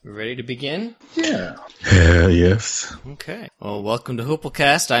We ready to begin? Yeah. Yes. Okay. Well, welcome to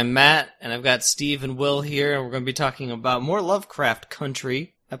Hooplecast. I'm Matt, and I've got Steve and Will here, and we're going to be talking about more Lovecraft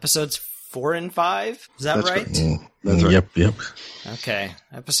Country, episodes 4 and 5. Is that right? That's right. Yep. Okay.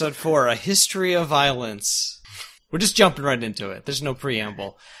 Episode 4, A History of Violence. We're just jumping right into it. There's no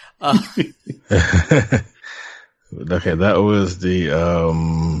preamble. Okay, that was the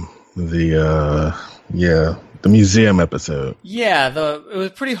museum episode. Yeah, it was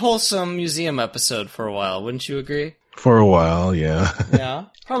a pretty wholesome museum episode for a while, wouldn't you agree? For a while, yeah. Yeah.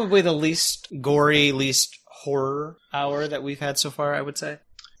 Probably the least gory, least horror hour that we've had so far, I would say.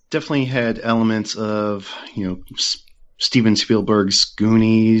 Definitely had elements of, Steven Spielberg's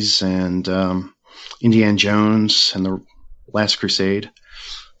Goonies and Indiana Jones and The Last Crusade.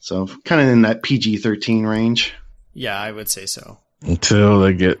 So kind of in that PG-13 range. Yeah, I would say so. Until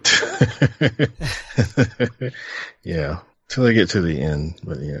they get until they get to the end,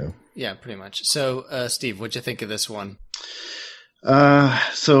 but yeah. Yeah, pretty much. So, Steve, what'd you think of this one?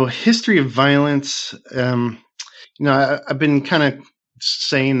 So History of Violence, I've been kind of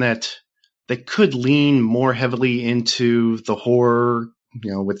saying that they could lean more heavily into the horror,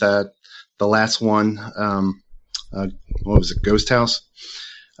 with the last one, what was it, Ghost House?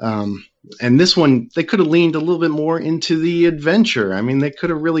 And this one, they could have leaned a little bit more into the adventure. I mean, they could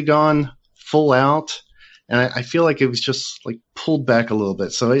have really gone full out. And I feel like it was just like pulled back a little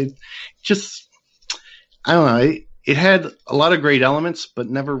bit. So it just, I don't know. It had a lot of great elements, but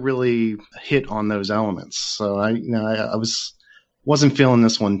never really hit on those elements. So I wasn't feeling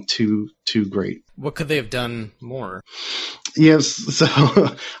this one too great. What could they have done more? Yes, so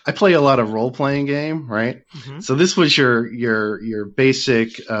I play a lot of role-playing game, right? Mm-hmm. So this was your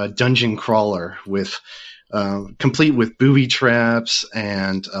basic dungeon crawler with complete with booby traps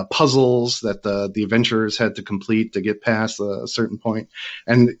and puzzles that the adventurers had to complete to get past a certain point.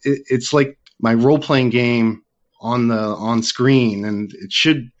 And it's like my role-playing game on screen, and it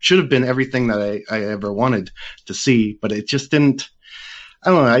should have been everything that I ever wanted to see, but it just didn't.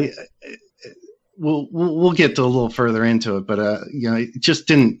 I don't know. We'll get to a little further into it, but it just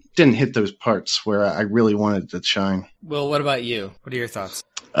didn't hit those parts where I really wanted it to shine. Well, what about you? What are your thoughts?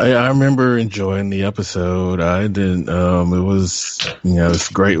 I remember enjoying the episode. I didn't. It was it's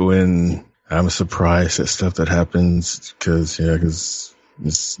great when I'm surprised at stuff that happens because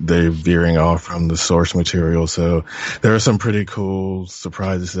they're veering off from the source material. So there are some pretty cool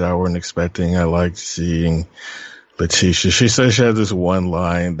surprises that I wasn't expecting. I liked seeing Letitia. She says she has this one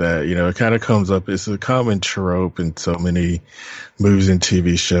line that, it kind of comes up. It's a common trope in so many movies and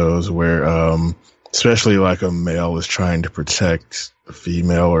TV shows where, especially like a male is trying to protect a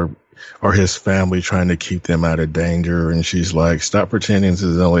female or his family, trying to keep them out of danger. And she's like, stop pretending this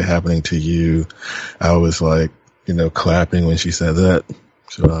is only happening to you. I was like, clapping when she said that.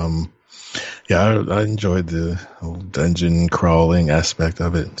 So, I enjoyed the whole dungeon crawling aspect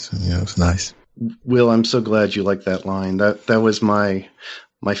of it. So, it's nice. Will, I'm so glad you liked that line. That was my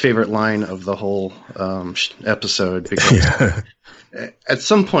favorite line of the whole episode, because at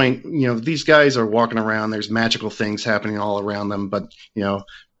some point, these guys are walking around. There's magical things happening all around them, but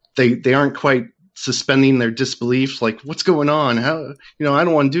they aren't quite suspending their disbelief. Like, what's going on? How I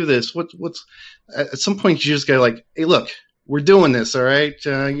don't want to do this. What's at some point you just go like, hey, look. We're doing this, all right?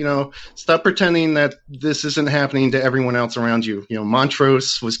 Stop pretending that this isn't happening to everyone else around you.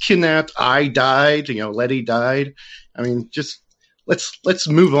 Montrose was kidnapped. I died. Letty died. I mean, just let's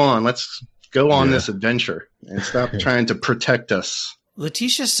move on. Let's go on this adventure and stop trying to protect us.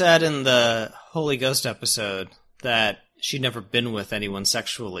 Letitia said in the Holy Ghost episode that she'd never been with anyone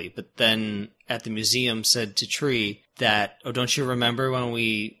sexually, but then at the museum said to Tree that, oh, don't you remember when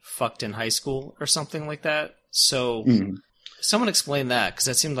we fucked in high school or something like that? So... Someone explain that, because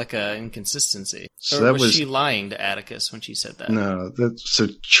that seemed like an inconsistency. So or was she lying to Atticus when she said that? No. So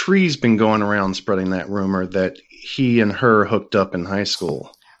Tree's been going around spreading that rumor that he and her hooked up in high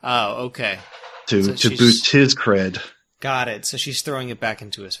school. Oh, okay. To boost his cred. Got it. So she's throwing it back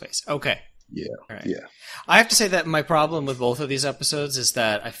into his face. Okay. Yeah. Right. Yeah. I have to say that my problem with both of these episodes is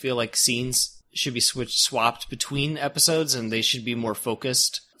that I feel like scenes should be swapped between episodes, and they should be more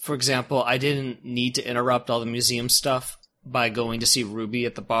focused. For example, I didn't need to interrupt all the museum stuff by going to see Ruby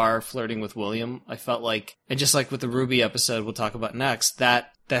at the bar flirting with William. I felt like, and just like with the Ruby episode we'll talk about next,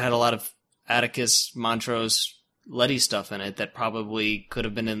 that had a lot of Atticus, Montrose, Letty stuff in it that probably could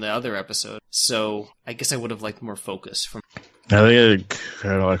have been in the other episode. So I guess I would have liked more focus from. I think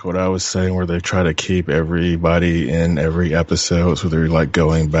kind of like what I was saying, where they try to keep everybody in every episode, so they're like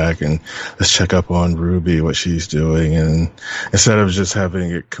going back and let's check up on Ruby, what she's doing, and instead of just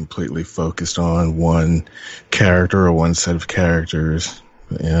having it completely focused on one character or one set of characters,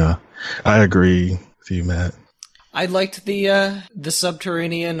 Yeah, I agree with you, Matt. I liked the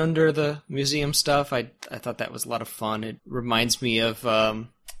subterranean under the museum stuff. I thought that was a lot of fun. It reminds me of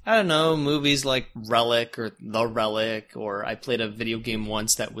I don't know, movies like Relic or The Relic, or I played a video game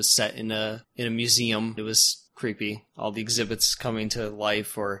once that was set in a museum. It was creepy. All the exhibits coming to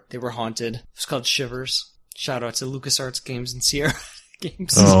life, or they were haunted. It was called Shivers. Shout out to LucasArts Games and Sierra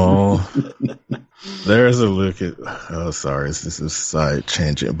Games. Oh, there's a look at. Oh, sorry, this is a side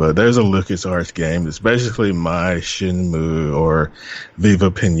tangent, but there's a LucasArts game. It's basically my Shenmue or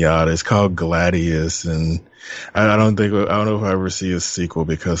Viva Pinata. It's called Gladius, and I don't know if I ever see a sequel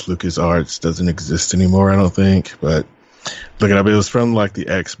because LucasArts doesn't exist anymore. I don't think, but look it up. It was from like the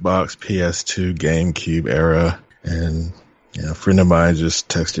Xbox, PS2, GameCube era, and a friend of mine just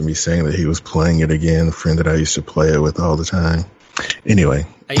texted me saying that he was playing it again. A friend that I used to play it with all the time. Anyway,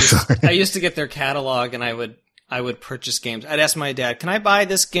 I used to get their catalog, and I would purchase games. I'd ask my dad, "Can I buy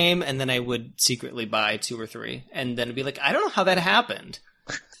this game?" And then I would secretly buy 2 or 3, and then it'd be like, "I don't know how that happened."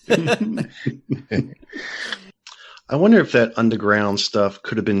 I wonder if that underground stuff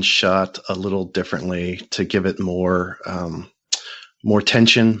could have been shot a little differently to give it more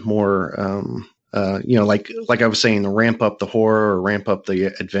tension, more like I was saying, to ramp up the horror or ramp up the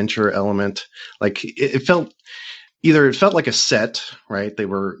adventure element. Like it felt. Either it felt like a set, right? They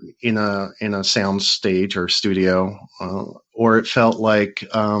were in a sound stage or studio, or it felt like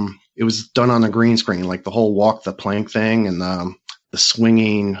it was done on a green screen, like the whole walk the plank thing and the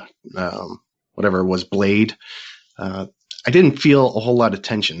swinging, whatever it was, blade. I didn't feel a whole lot of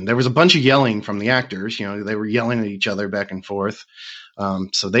tension. There was a bunch of yelling from the actors. They were yelling at each other back and forth.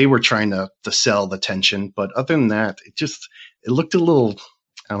 So they were trying to sell the tension. But other than that, it looked a little,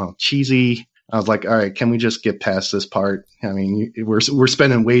 I don't know, cheesy. I was like, all right, can we just get past this part? I mean, we're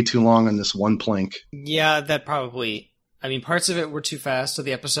spending way too long on this one plank. Yeah, that probably... I mean, parts of it were too fast to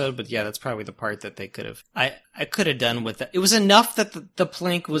the episode, but yeah, that's probably the part that they could have... I could have done with that. It was enough that the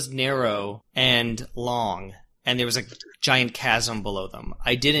plank was narrow and long, and there was a giant chasm below them.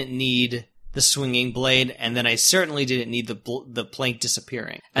 I didn't need the swinging blade, and then I certainly didn't need the plank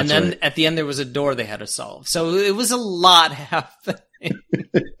disappearing. And that's then right. At the end, there was a door they had to solve. So it was a lot happening.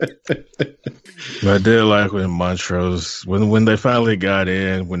 But I did like when Montrose, when they finally got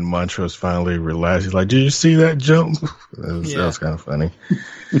in, when Montrose finally realized, he's like, "Did you see that jump?" That was kind of funny.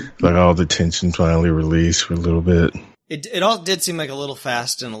 Like all the tension finally released for a little bit. It all did seem like a little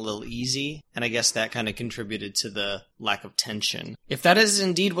fast and a little easy, and I guess that kind of contributed to the lack of tension. If that is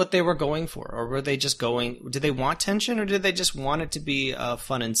indeed what they were going for, or were they just did they want tension, or did they just want it to be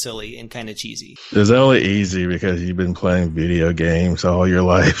fun and silly and kind of cheesy? It's only easy because you've been playing video games all your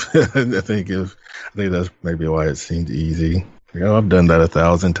life. I think that's maybe why it seemed easy. I've done that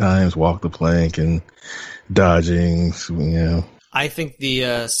 1,000 times, walk the plank and dodging, I think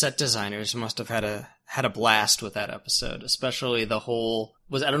the set designers must have had a blast with that episode, especially the whole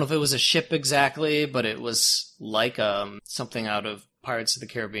I don't know if it was a ship exactly, but it was like something out of Pirates of the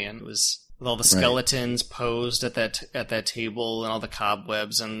Caribbean. It was with all the skeletons posed at that table and all the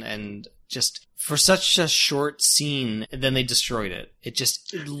cobwebs and just for such a short scene, and then they destroyed it. It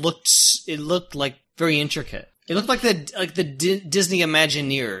looked like very intricate. It looked like the Disney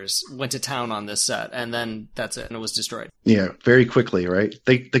Imagineers went to town on this set, and then that's it, and it was destroyed. Yeah, very quickly, right?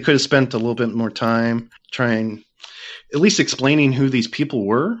 They could have spent a little bit more time trying, at least explaining who these people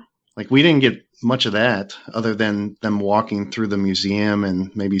were. Like, we didn't get much of that, other than them walking through the museum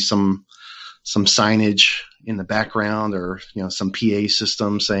and maybe some signage in the background, or some PA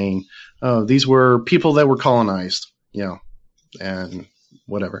system saying, "Oh, these were people that were colonized," and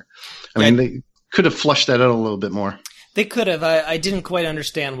whatever. I mean, they could have flushed that out a little bit more. They could have. I didn't quite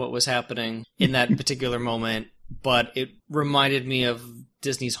understand what was happening in that particular moment, but it reminded me of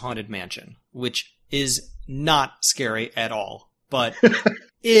Disney's Haunted Mansion, which is not scary at all, but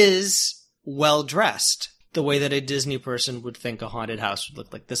is well dressed. The way that a Disney person would think a haunted house would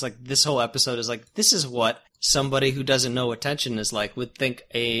look like. This whole episode is like, this is what somebody who doesn't know what tension is like would think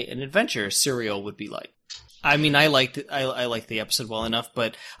an adventure serial would be like. I mean, I liked the episode well enough,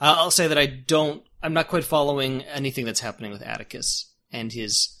 but I'll say that I'm not quite following anything that's happening with Atticus and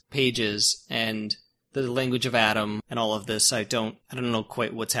his pages and the language of Adam and all of this. I don't know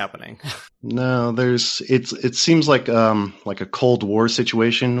quite what's happening. No, it seems like a Cold War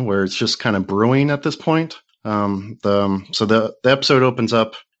situation where it's just kind of brewing at this point. So the episode opens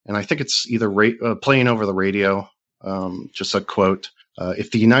up, and I think it's either playing over the radio, just a quote.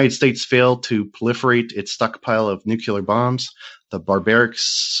 If the United States failed to proliferate its stockpile of nuclear bombs, the barbaric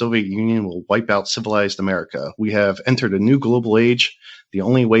Soviet Union will wipe out civilized America. We have entered a new global age. The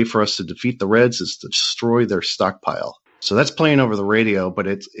only way for us to defeat the Reds is to destroy their stockpile. So that's playing over the radio, but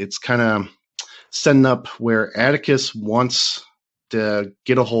it's kind of setting up where Atticus wants to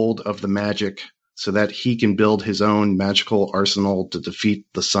get a hold of the magic so that he can build his own magical arsenal to defeat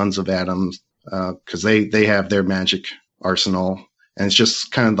the Sons of Adam, because they have their magic arsenal. And it's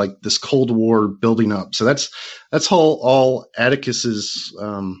just kind of like this Cold War building up. So that's all Atticus's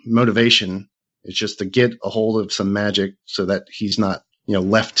motivation. It's just to get a hold of some magic so that he's not,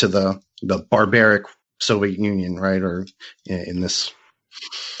 left to the barbaric Soviet Union, right? Or in this.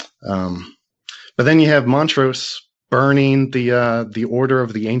 But then you have Montrose burning the Order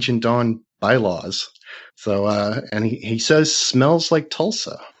of the Ancient Dawn bylaws. So and he says smells like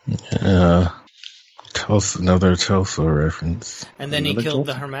Tulsa. Yeah. Tulsa, another Tulsa reference. And then he killed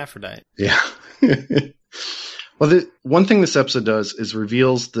the hermaphrodite. Yeah. Well, one thing this episode does is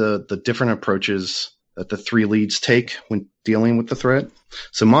reveals the different approaches that the three leads take when dealing with the threat.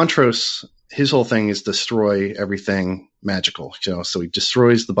 So Montrose, his whole thing is destroy everything magical. So he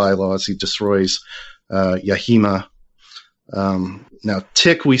destroys the bylaws. He destroys Yahima. Now,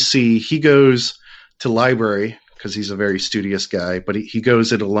 Tick, we see he goes to library because he's a very studious guy, but he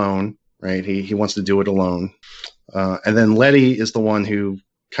goes it alone. Right, he wants to do it alone, and then Letty is the one who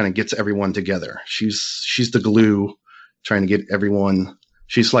kind of gets everyone together. She's the glue, trying to get everyone.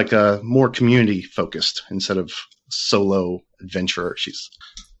 She's like a more community focused instead of solo adventurer.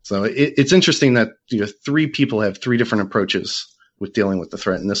 So it's interesting that three people have three different approaches with dealing with the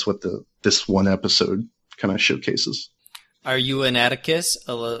threat, and this what this one episode kind of showcases. Are you an Atticus,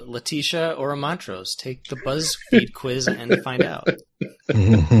 a Letitia, or a Montrose? Take the BuzzFeed quiz and find out.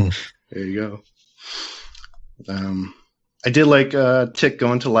 There you go. I did like Tick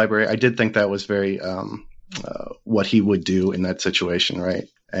going to the library. I did think that was very what he would do in that situation, right?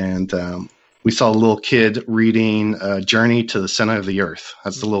 And we saw a little kid reading Journey to the Center of the Earth.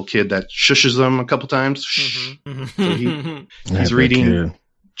 That's the little kid that shushes them a couple times. Mm-hmm. So he's reading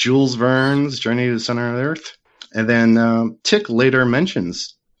Jules Verne's Journey to the Center of the Earth. And then Tick later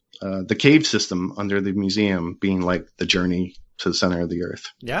mentions the cave system under the museum being like the journey to the center of the Earth.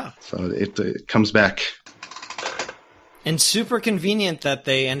 Yeah. So it comes back. And super convenient that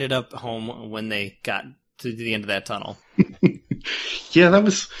they ended up home when they got to the end of that tunnel. Yeah, that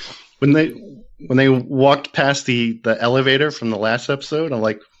was when they walked past the elevator from the last episode. I'm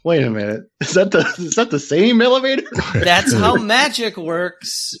like, wait a minute, is that the same elevator? That's how magic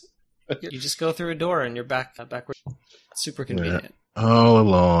works. You just go through a door and you're backward. Super convenient. Yeah. All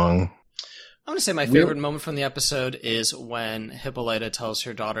along. I'm going to say my favorite moment from the episode is when Hippolyta tells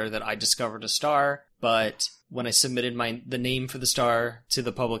her daughter that I discovered a star, but when I submitted the name for the star to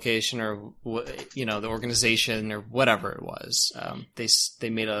the publication or the organization or whatever it was, they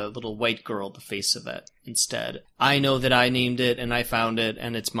made a little white girl the face of it instead. I know that I named it and I found it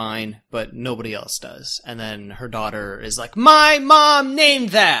and it's mine, but nobody else does. And then her daughter is like, "My mom named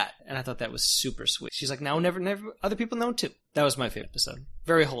that," and I thought that was super sweet. She's like, "Now, never, other people know too." That was my favorite episode.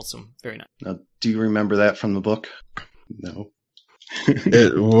 Very wholesome, very nice. Now, do you remember that from the book? No.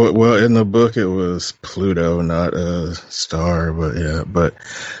 Well, in the book it was Pluto, not a star, but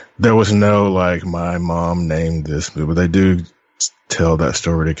there was no like my mom named this movie. But they do tell that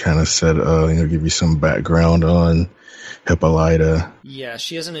story to kind of set, give you some background on Hippolyta. Yeah,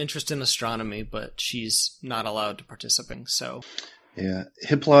 she has an interest in astronomy, but she's not allowed to participate. So, yeah,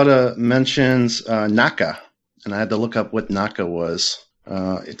 Hippolyta mentions NACA, and I had to look up what NACA was.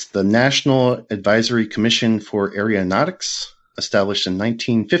 It's the National Advisory Commission for Aeronautics, established in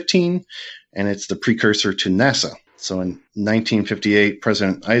 1915, and it's the precursor to NASA. So in 1958,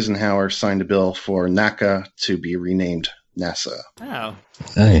 President Eisenhower signed a bill for NACA to be renamed NASA. Oh.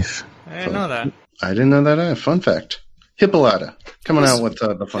 Nice. I didn't know that. I didn't know that either. Fun fact. Hippolyta. Coming out with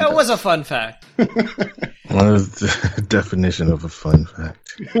the fun fact. That was a fun fact. What is the definition of a fun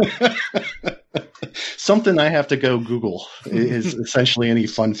fact? Something I have to go Google is essentially any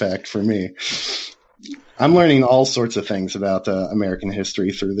fun fact for me. I'm learning all sorts of things about American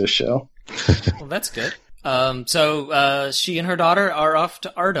history through this show. Well, that's good. So she and her daughter are off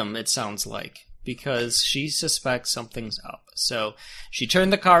to Artem, it sounds like, because she suspects something's up. So she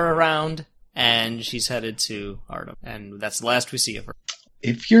turned the car around, and she's headed to Artem. And that's the last we see of her.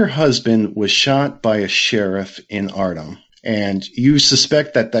 If your husband was shot by a sheriff in Artem, and you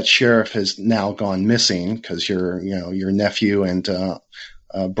suspect that sheriff has now gone missing because your nephew and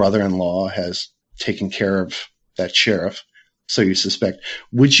brother-in-law has taken care of that sheriff, so you suspect,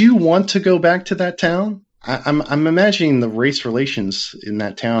 would you want to go back to that town? I'm imagining the race relations in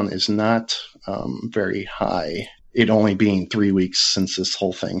that town is not very high, it only being 3 weeks since this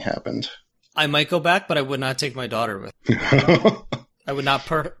whole thing happened. I might go back, but I would not take my daughter with me. I would not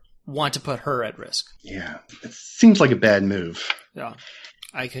want to put her at risk. Yeah, it seems like a bad move. Yeah,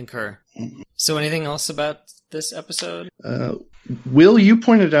 I concur. So anything else about this episode? Will, you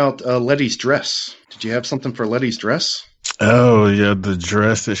pointed out Letty's dress. Did you have something for Letty's dress? Oh, yeah, the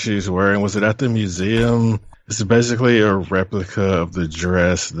dress that she's wearing. Was it at the museum? It's basically a replica of the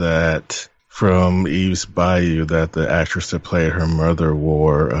dress that from Eve's Bayou that the actress that played her mother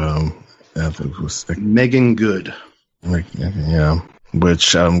wore. I think it was Megan Good. Yeah,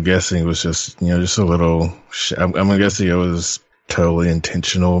 which I'm guessing was just just a little. I'm guessing it was totally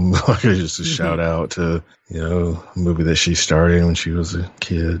intentional, like just a shout out to a movie that she starred in when she was a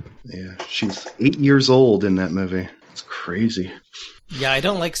kid. Yeah, she's 8 years old in that movie. It's crazy. Yeah, I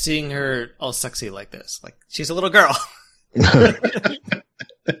don't like seeing her all sexy like this. Like, she's a little girl.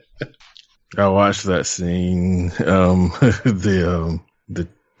 I watched that scene, the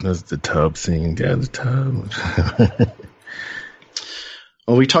tub scene. Yeah, the tub.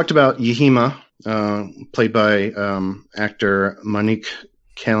 Well, we talked about Yahima, played by actor Monique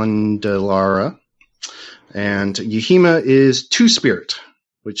Candelara. And Yahima is Two-Spirit,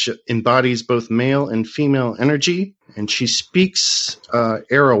 which embodies both male and female energy. And she speaks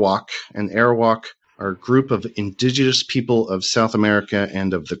Arawak, and Arawak are a group of indigenous people of South America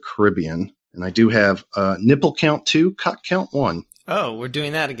and of the Caribbean. And I do have nipple count 2, cock count 1. Oh, we're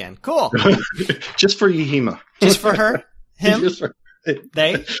doing that again. Cool. Just for Yahima. Just for her? Him? Just for,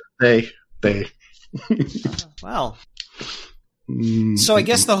 they? They. Wow. So I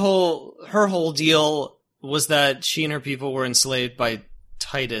guess her whole deal was that she and her people were enslaved by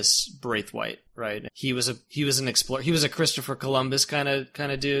Titus Braithwaite, right? He was an explorer. He was a Christopher Columbus kind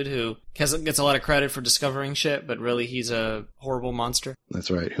of dude who gets a lot of credit for discovering shit, but really he's a horrible monster.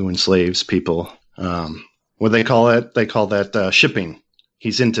 That's right. Who enslaves people? What do they call it? They call that shipping.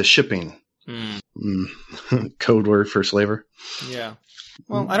 He's into shipping. Code word for slaver. Yeah.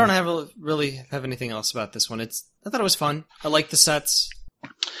 Well, I don't really have anything else about this one. I thought it was fun. I like the sets.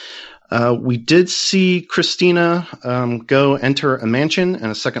 We did see Christina go enter a mansion, and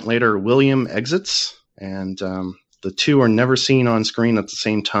a second later, William exits, and the two are never seen on screen at the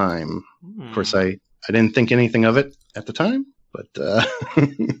same time. Of course, I didn't think anything of it at the time, but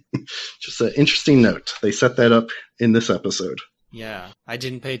just an interesting note. They set that up in this episode. Yeah, I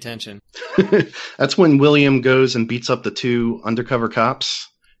didn't pay attention. That's when William goes and beats up the two undercover cops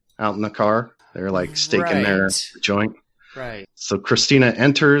out in the car. They're like staking their joint. Right. So Christina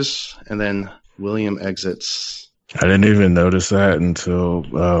enters, and then William exits. I didn't even notice that until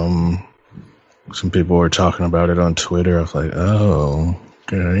some people were talking about it on Twitter. I was like, oh,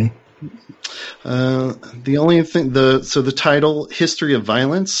 okay. The only thing, the title, History of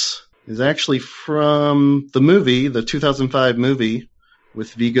Violence, is actually from the movie, the 2005 movie,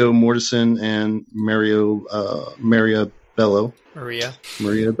 with Viggo Mortensen and Maria Bello. Maria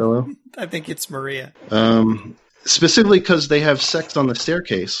Bello. I think it's Maria. Specifically because they have sex on the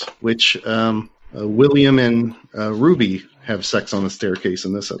staircase, which William and Ruby have sex on the staircase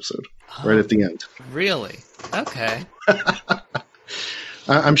in this episode, right at the end. Really? Okay.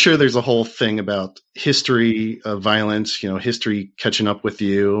 I'm sure there's a whole thing about history of violence, history catching up with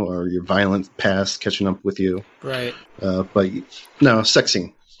you, or your violent past catching up with you. Right. But no,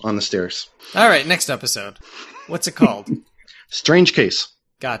 sexing on the stairs. All right, next episode. What's it called? Strange Case.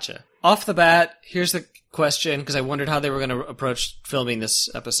 Gotcha. Off the bat, here's the question, because I wondered how they were going to approach filming this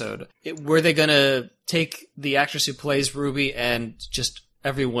episode. Were they going to take the actress who plays Ruby and just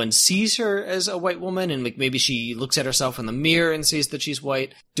everyone sees her as a white woman, and maybe she looks at herself in the mirror and sees that she's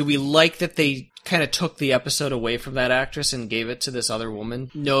white? Do we like that they kind of took the episode away from that actress and gave it to this other woman?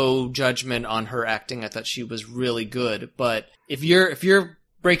 No judgment on her acting. I thought she was really good. But if you're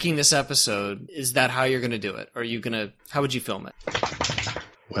breaking this episode, is that how you're going to do it? Or how would you film it?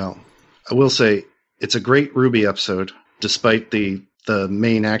 Well, I will say it's a great Ruby episode, despite the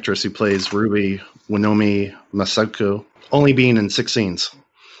main actress who plays Ruby, Winomi Masako, only being in 6 scenes,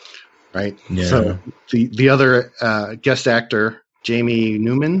 right? Yeah. So the other guest actor, Jamie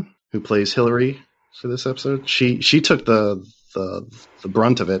Newman, who plays Hillary for this episode, she took the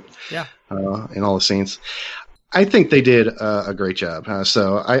brunt of it. Yeah. In all the scenes. I think they did a great job.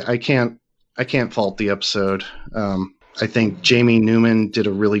 So I can't fault the episode. I think Jamie Newman did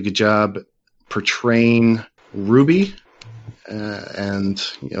a really good job portraying Ruby, and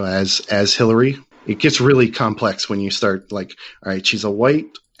as Hillary. It gets really complex when you start all right, she's a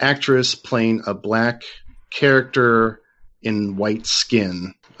white actress playing a black character in white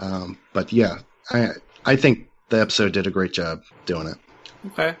skin. But yeah, I think the episode did a great job doing it.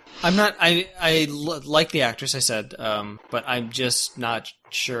 Okay. I like the actress, I said, but I'm just not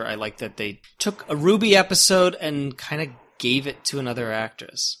sure I like that they took a Ruby episode and kind of gave it to another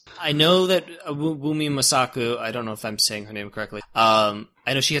actress. I know that Wumi Masaku, I don't know if I'm saying her name correctly, I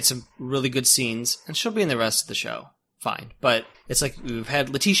know she had some really good scenes, and she'll be in the rest of the show. Fine. But it's like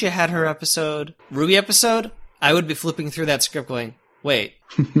Letitia had her episode, Ruby episode, I would be flipping through that script going, wait,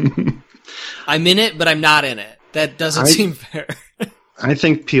 I'm in it, but I'm not in it. That doesn't seem fair. I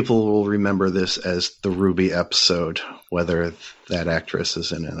think people will remember this as the Ruby episode, whether that actress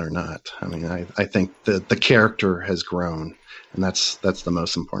is in it or not. I mean, I think that the character has grown, and that's the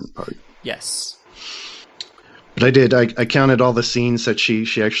most important part. Yes. But I counted all the scenes that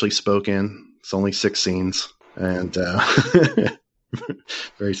she actually spoke in. It's only 6 scenes, and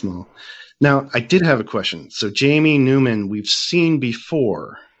very small. Now, I did have a question. So Jamie Newman, we've seen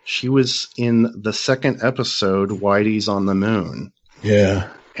before. She was in the second episode, Whitey's on the Moon. Yeah.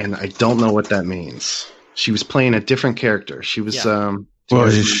 And I don't know what that means. She was playing a different character. She was,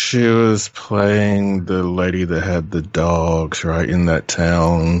 she was playing the lady that had the dogs, right, in that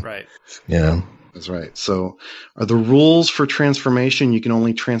town. Right. Yeah. That's right. So are the rules for transformation, you can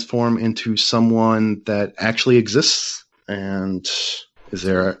only transform into someone that actually exists? And is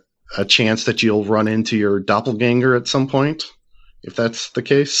there a chance that you'll run into your doppelganger at some point, if that's the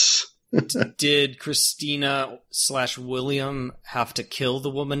case? Did Christina/William have to kill the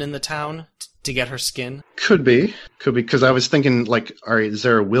woman in the town to get her skin? Could be, because I was thinking, like, all right, is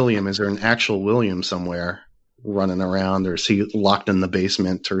there a William? Is there an actual William somewhere running around, or is he locked in the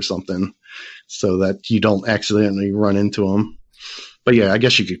basement or something so that you don't accidentally run into him? But yeah, I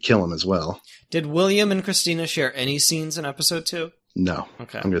guess you could kill him as well. Did William and Christina share any scenes in episode 2? No.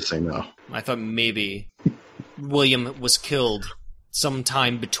 Okay. I'm going to say no. I thought maybe William was killed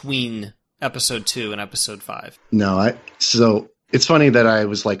sometime between episode 2 and episode 5. No, so it's funny that I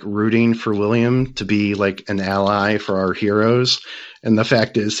was like rooting for William to be like an ally for our heroes, and the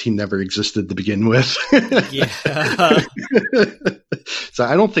fact is he never existed to begin with. Yeah. So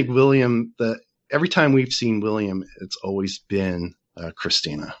I don't think William, every time we've seen William, it's always been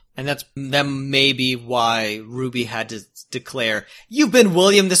Christina. And that may be why Ruby had to declare, "You've been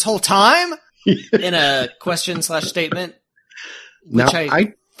William this whole time?" in a question/statement. Which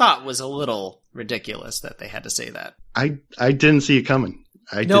I thought was a little ridiculous that they had to say that. I didn't see it coming.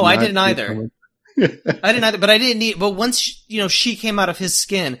 I didn't either. I didn't either, but I didn't need, but once, she came out of his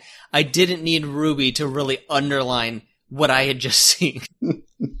skin, I didn't need Ruby to really underline what I had just seen.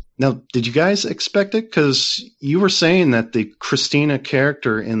 Now, did you guys expect it? Because you were saying that the Christina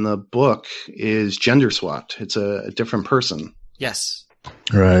character in the book is gender swapped. It's a different person. Yes.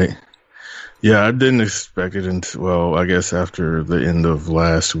 Right. Yeah, I didn't expect it until, well, I guess after the end of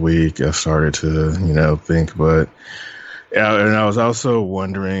last week, I started to, think, but yeah, and I was also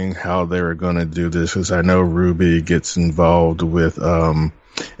wondering how they were going to do this, because I know Ruby gets involved with,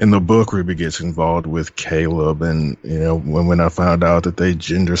 in the book, Ruby gets involved with Caleb, and, when I found out that they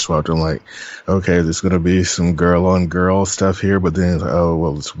gender swapped, I'm like, okay, there's going to be some girl-on-girl stuff here, but then,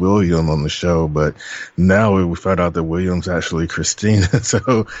 it's William on the show, but now we found out that William's actually Christina,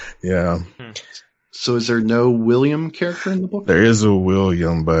 so, yeah. So is there no William character in the book? There is a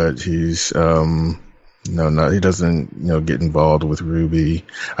William, but he's, he doesn't, get involved with Ruby.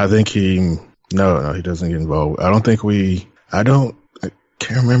 I think he doesn't get involved. I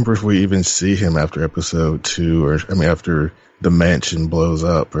can't remember if we even see him after episode 2, after the mansion blows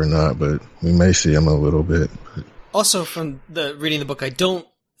up or not, but we may see him a little bit. Also, from reading the book, I don't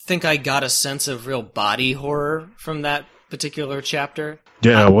think I got a sense of real body horror from that particular chapter.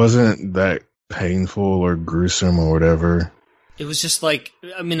 Yeah, it wasn't that painful or gruesome or whatever. It was just like,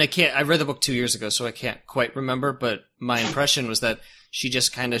 I read the book 2 years ago, so I can't quite remember, but my impression was that she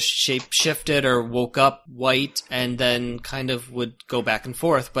just kind of shape-shifted or woke up white and then kind of would go back and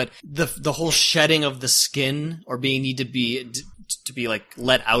forth. But the whole shedding of the skin or being need to be like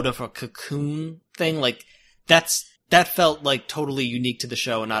let out of a cocoon thing, like that felt like totally unique to the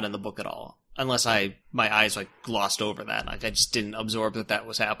show and not in the book at all. Unless my eyes like glossed over that. Like I just didn't absorb that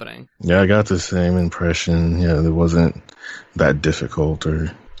was happening. Yeah, I got the same impression. Yeah, it wasn't that difficult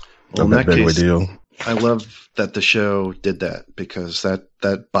or a big of a deal. I love that the show did that, because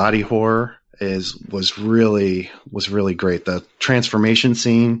that body horror was really great. The transformation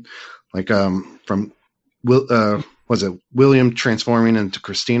scene, like from William transforming into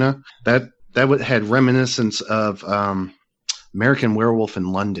Christina, that had reminiscence of American Werewolf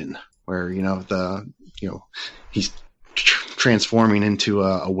in London, where he's transforming into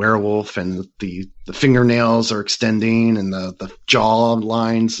a werewolf, and the fingernails are extending and the jaw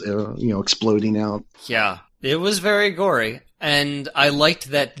lines exploding out. Yeah, it was very gory, and I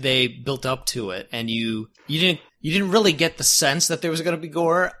liked that they built up to it, and you didn't you didn't really get the sense that there was going to be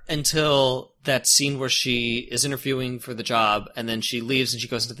gore until that scene where she is interviewing for the job, and then she leaves and she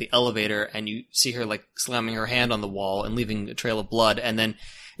goes into the elevator, and you see her like slamming her hand on the wall and leaving a trail of blood, and then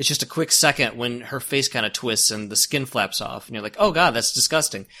it's just a quick second when her face kind of twists and the skin flaps off, and you're like, oh god, that's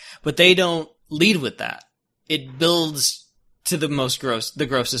disgusting. But they don't lead with that. It builds to the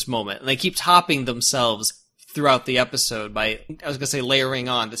grossest moment, and they keep topping themselves throughout the episode by, I was going to say layering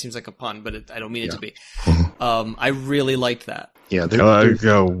on. That seems like a pun, but I don't mean it to be. I really liked that. Yeah, I like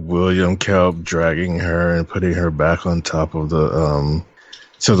how William kept dragging her and putting her back on top of the,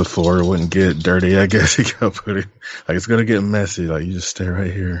 so the floor wouldn't get dirty. I guess he kept putting, like, it's going to get messy. Like, you just stay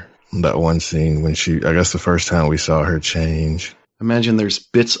right here. That one scene when I guess the first time we saw her change. Imagine there's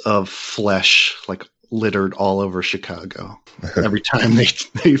bits of flesh, like, littered all over Chicago every time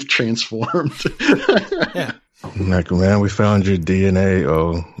they've transformed. Yeah. Like, man, we found your DNA.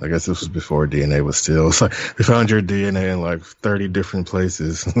 Oh, I guess this was before DNA was still. It's like, we found your DNA in like 30 different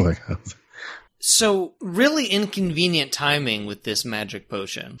places. Like, so really inconvenient timing with this magic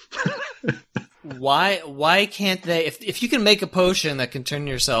potion. Why can't they, if you can make a potion that can turn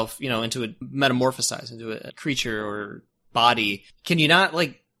yourself, into metamorphosize into a creature or body, can you not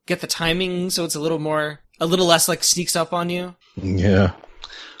like get the timing so it's a little less like sneaks up on you? Yeah.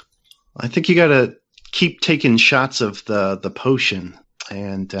 I think you gotta keep taking shots of the potion,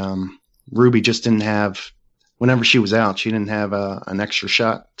 and Ruby just didn't have, whenever she was out, she didn't have an extra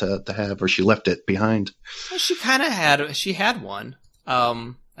shot to have, or she left it behind. Well, she kind of had one,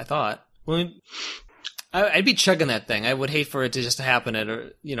 I thought. I'd be chugging that thing. I would hate for it to just happen at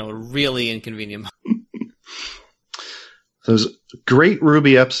a really inconvenient moment. So it was a great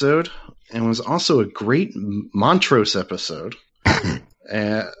Ruby episode, and it was also a great Montrose episode.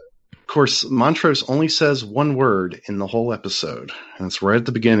 Of course, Montrose only says one word in the whole episode, and it's right at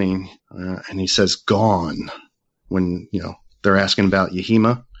the beginning, and he says "gone" when they're asking about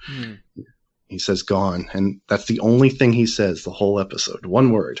Yahima. He says "gone," and that's the only thing he says the whole episode,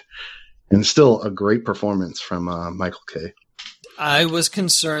 one word, and still a great performance from Michael Kay. I was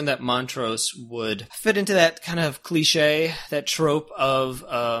concerned that Montrose would fit into that kind of cliche, that trope of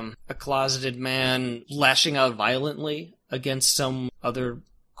a closeted man lashing out violently against some other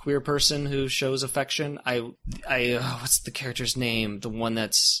queer person who shows affection. What's the character's name? The one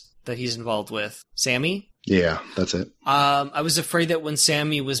that he's involved with? Sammy? Yeah, that's it. I was afraid that when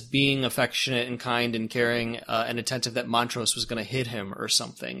Sammy was being affectionate and kind and caring and attentive, that Montrose was going to hit him or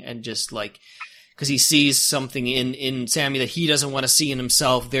something, and just like, because he sees something in Sammy that he doesn't want to see in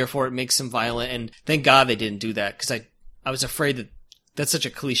himself, therefore it makes him violent. And thank God they didn't do that, because I was afraid that that's such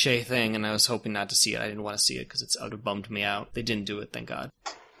a cliche thing, and I was hoping not to see it. I didn't want to see it because it would have bummed me out. They didn't do it, thank God.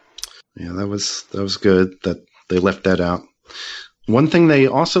 Yeah, that was good that they left that out. One thing they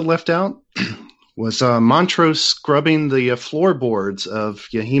also left out was Montrose scrubbing the floorboards of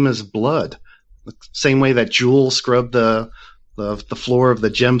Yahima's blood, the same way that Jewel scrubbed the floor of the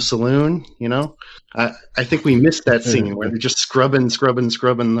Gem Saloon. I think we missed that scene where they're just scrubbing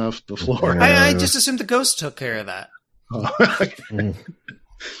the floor. I just assumed the ghost took care of that.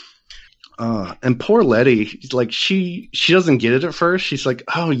 And poor Letty, like she doesn't get it at first. She's like,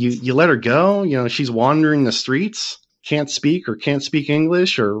 "Oh, you let her go? She's wandering the streets, can't speak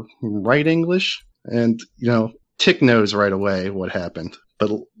English or write English." And Tick knows right away what happened,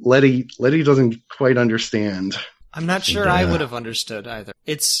 but Letty doesn't quite understand. I'm not sure I would have understood either.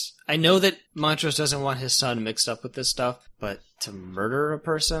 I know that Montrose doesn't want his son mixed up with this stuff, but to murder a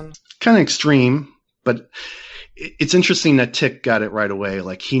person? Kind of extreme, but it's interesting that Tick got it right away.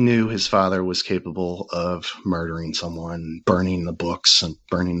 Like, he knew his father was capable of murdering someone, burning the books and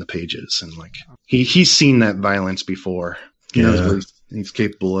burning the pages. And like, he's seen that violence before. He knows what he's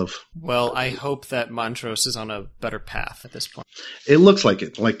capable of. Well, I hope that Montrose is on a better path at this point. It looks like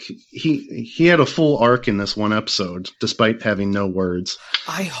it. Like, he had a full arc in this one episode, despite having no words.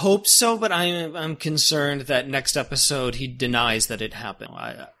 I hope so, but I'm concerned that next episode he denies that it happened.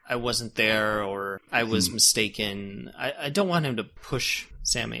 I wasn't there, or I was mistaken. I don't want him to push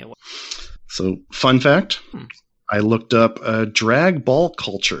Sammy away. So, fun fact, I looked up drag ball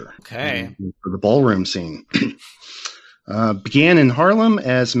culture. Okay. For the ballroom scene. Began in Harlem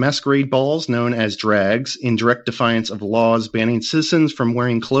as masquerade balls known as drags, in direct defiance of laws banning citizens from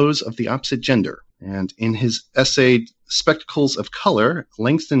wearing clothes of the opposite gender. And in his essay, Spectacles of Color,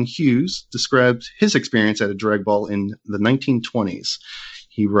 Langston Hughes described his experience at a drag ball in the 1920s.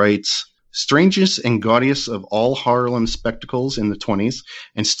 He writes, "Strangest and gaudiest of all Harlem spectacles in the 20s,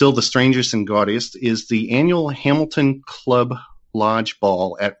 and still the strangest and gaudiest, is the annual Hamilton Club Lodge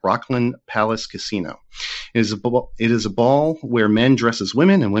Ball at Rockland Palace Casino. It is a ball where men dress as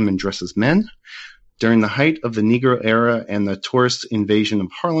women and women dress as men. During the height of the Negro era and the tourist invasion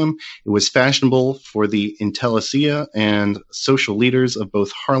of Harlem, it was fashionable for the intelligentsia and social leaders of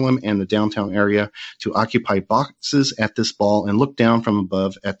both Harlem and the downtown area to occupy boxes at this ball and look down from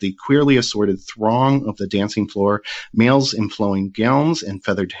above at the queerly assorted throng of the dancing floor, males in flowing gowns and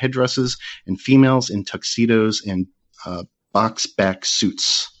feathered headdresses, and females in tuxedos and box-back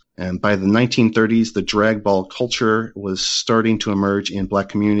suits. And by the 1930s, the drag ball culture was starting to emerge in black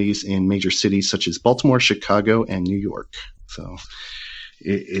communities in major cities such as Baltimore, Chicago, and New York. So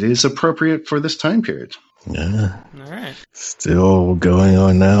it is appropriate for this time period. Yeah. All right. Still going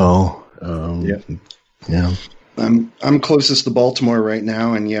on now. Yeah. I'm closest to Baltimore right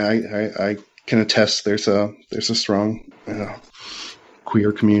now, and I can attest there's a strong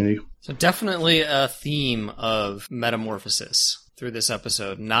queer community. So definitely a theme of metamorphosis through this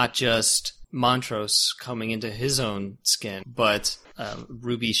episode, not just Montrose coming into his own skin, but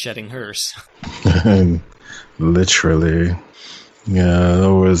Ruby shedding hers. Literally. Yeah,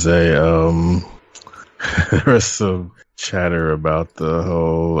 there was there was some chatter about the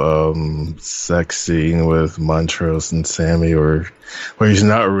whole sex scene with Montrose and Sammy, where he's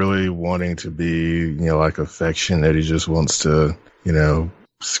not really wanting to be, like affectionate. He just wants to,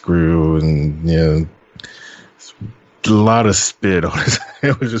 screw and, a lot of spit on it.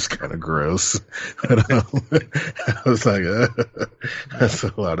 It was just kind of gross. But, I was like, that's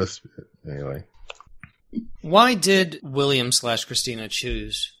a lot of spit. Anyway. Why did William/Christina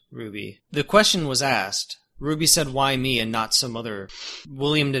choose Ruby? The question was asked. Ruby said, "Why me?" and not some other.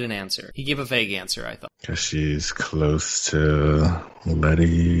 William didn't answer. He gave a vague answer, I thought. Because she's close to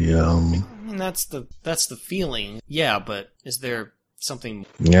Letty. I mean, that's the feeling. Yeah, but is there something?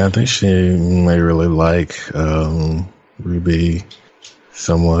 Yeah, I think she may really like Ruby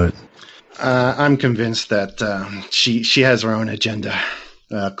somewhat. I'm convinced that she has her own agenda.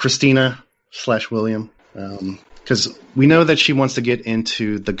 Christina/William, because we know that she wants to get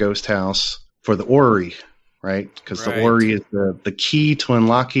into the ghost house for the orrery, right? Because the orrery is the key to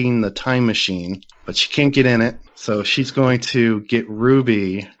unlocking the time machine, but she can't get in it. So she's going to get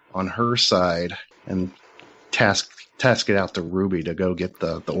Ruby on her side and task it out to Ruby to go get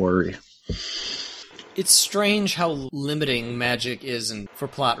the orrery. It's strange how limiting magic is for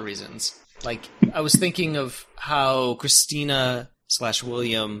plot reasons. Like, I was thinking of how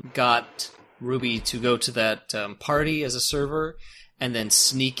Christina/William got Ruby to go to that party as a server and then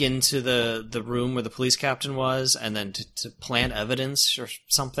sneak into the room where the police captain was and then to plant evidence or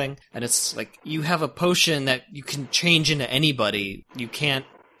something. And it's like, you have a potion that you can change into anybody. You can't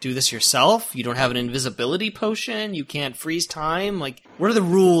do this yourself. You don't have an invisibility potion. You can't freeze time. Like, what are the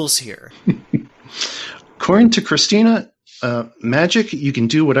rules here? According to Christina, magic, you can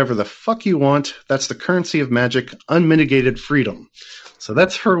do whatever the fuck you want. That's the currency of magic, unmitigated freedom. So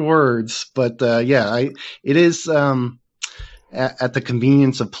that's her words. But it is at the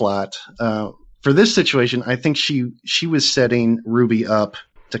convenience of plot. For this situation, I think she was setting Ruby up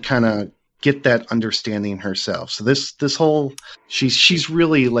to kind of get that understanding herself. So this whole she's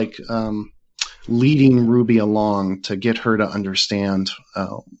really like leading Ruby along to get her to understand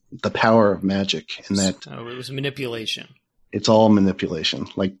the power of magic, and that it was manipulation. It's all manipulation.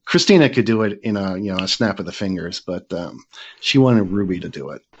 Like, Christina could do it in a snap of the fingers, but she wanted Ruby to do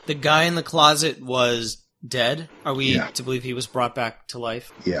it. The guy in the closet was dead? Are we to believe he was brought back to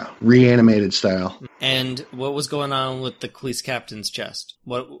life? Yeah, reanimated style. And what was going on with the police captain's chest?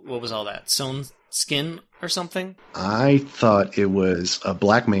 What was all that? Sewn skin or something? I thought it was a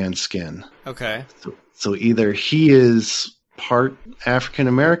black man's skin. Okay. So either he is part African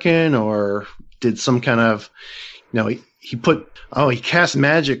American or did some kind of, he cast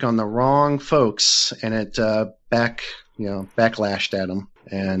magic on the wrong folks, and it backlashed at him.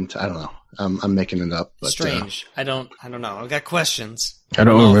 And I don't know. I'm making it up. But, strange. I don't know. I've got questions. I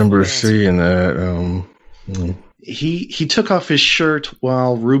don't remember seeing that. He took off his shirt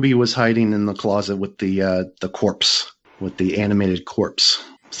while Ruby was hiding in the closet with the corpse, with the animated corpse.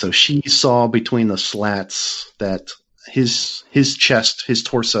 So she saw between the slats that his chest, his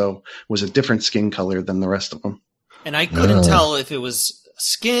torso, was a different skin color than the rest of them. And I couldn't tell if it was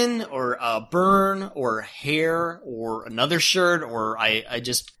skin or a burn or hair or another shirt, or I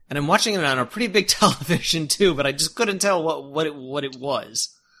just, and I'm watching it on a pretty big television too, but I just couldn't tell what it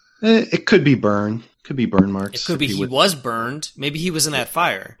was. It could be burn. Could be burn marks. It could be he was burned. Maybe he was in that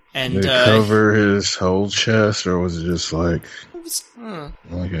fire. And did it cover his whole chest, or was it just like? It was,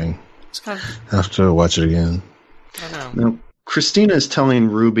 okay. It's kind of, I have to watch it again. I don't know. Now, Christina is telling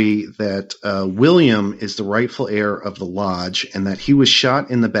Ruby that William is the rightful heir of the lodge, and that he was shot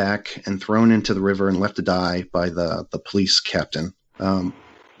in the back and thrown into the river and left to die by the police captain.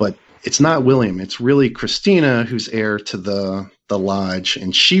 But it's not William. It's really Christina who's heir to the lodge,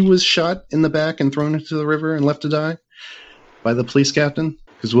 and she was shot in the back and thrown into the river and left to die by the police captain,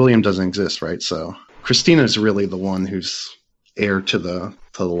 because William doesn't exist, right? So Christina's really the one who's heir to the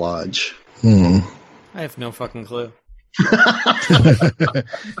lodge. I have no fucking clue. I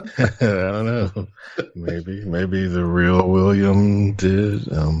don't know. Maybe the real William did.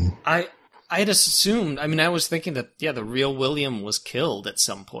 I had assumed. I mean, I was thinking that the real William was killed at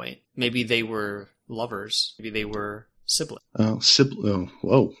some point. Maybe they were lovers. Maybe they were siblings.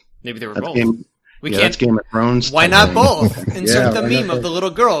 Whoa. Maybe they were That's both. That's Game of Thrones. Why not both? Insert the why meme not of the little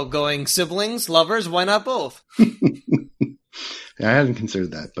girl going siblings, lovers. Why not both? I hadn't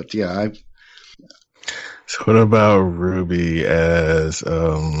considered that, but yeah, So what about Ruby as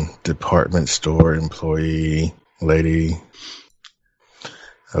department store employee lady?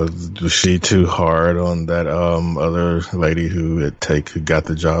 Was she too hard on that other lady who got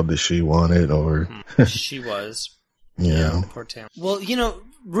the job that she wanted, or She was. Yeah. Poor Tam. Well,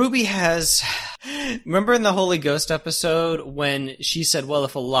 Ruby has. Remember in the Holy Ghost episode when she said, "Well,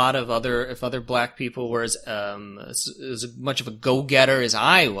 if other black people were as much of a go-getter as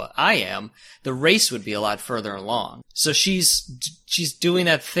I am, the race would be a lot further along." So she's doing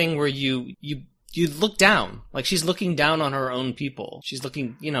that thing where you look down, like she's looking down on her own people. She's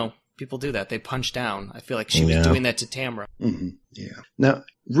looking, people do that. They punch down. I feel like she was doing that to Tamra. Mm-hmm. Yeah. Now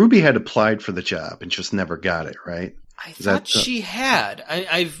Ruby had applied for the job and just never got it, right? I thought she had.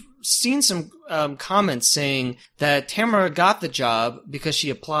 I've seen some comments saying that Tamara got the job because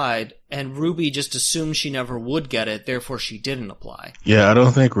she applied, and Ruby just assumed she never would get it, therefore she didn't apply. Yeah, I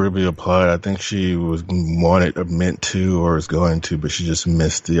don't think Ruby applied. I think she meant to or was going to, but she just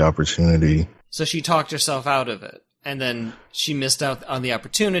missed the opportunity. So she talked herself out of it, and then she missed out on the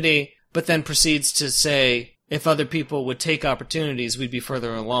opportunity, but then proceeds to say, if other people would take opportunities, we'd be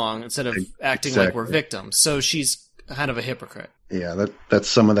further along, instead of acting like we're victims. So she's kind of a hypocrite. Yeah, that's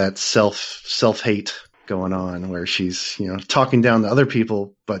some of that self-hate going on, where she's, talking down to other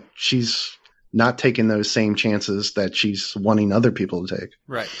people, but she's not taking those same chances that she's wanting other people to take.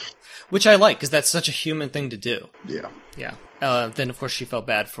 Right. Which I like, because that's such a human thing to do. Yeah. Yeah. Then, of course, she felt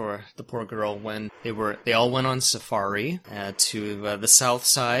bad for the poor girl when they all went on safari to the south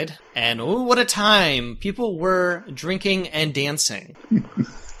side. And, oh, what a time! People were drinking and dancing.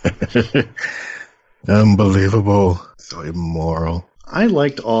 Unbelievable. So immoral. I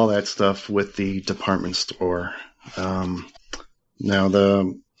liked all that stuff with the department store. Now,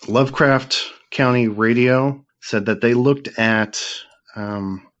 the Lovecraft County Radio said that they looked at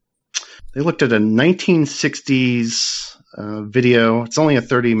a 1960s video. It's only a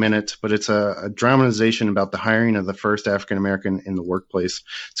 30-minute, but it's a dramatization about the hiring of the first African American in the workplace.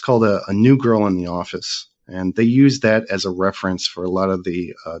 It's called a New Girl in the Office, and they use that as a reference for a lot of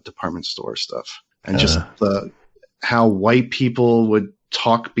the department store stuff, and just how white people would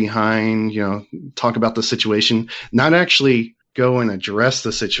talk behind, talk about the situation, not actually go and address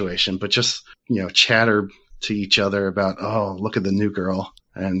the situation, but just chatter to each other about, oh, look at the new girl,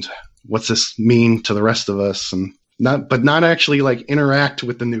 and what's this mean to the rest of us, and not actually like interact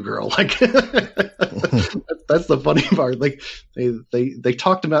with the new girl. Like that's the funny part. Like they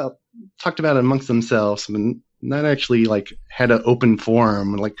talked about it amongst themselves, and not actually like had an open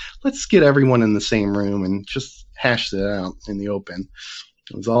forum. Like, let's get everyone in the same room and just hash it out in the open.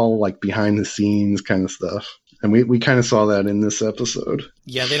 It was all like behind the scenes kind of stuff. And we kind of saw that in this episode.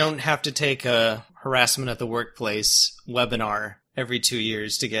 Yeah, they don't have to take a harassment at the workplace webinar every 2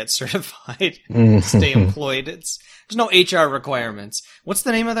 years to get certified, stay employed. There's no HR requirements. What's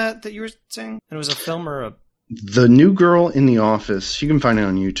the name of that you were saying? And it was a film or a... The New Girl in the Office. You can find it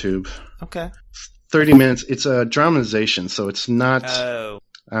on YouTube. Okay. 30 minutes. It's a dramatization, so it's not... Oh.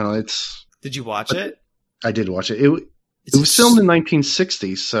 I don't know, Did you watch it? I did watch it. It was filmed in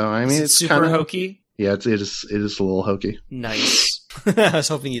 1960, so I mean, it's super kind of hokey. Yeah, it is a little hokey. Nice. I was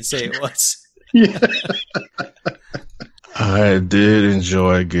hoping you'd say it was. Yeah. I did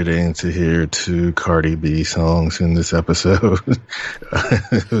enjoy getting to hear 2 Cardi B songs in this episode.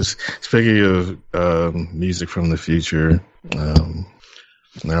 Speaking of music from the future,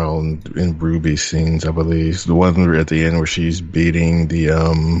 now in Ruby scenes, I believe the one at the end where she's beating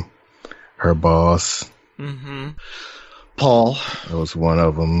the her boss. Mm-hmm. Paul. That was one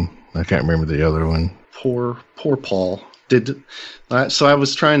of them. I can't remember the other one. Poor Paul. So I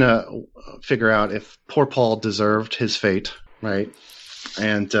was trying to figure out if poor Paul deserved his fate, right?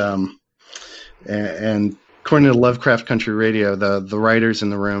 And according to Lovecraft Country Radio, the writers in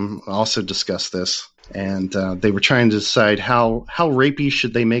the room also discussed this, and they were trying to decide how rapey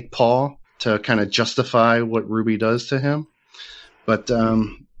should they make Paul to kind of justify what Ruby does to him. But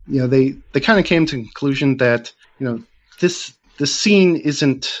they kind of came to the conclusion that this scene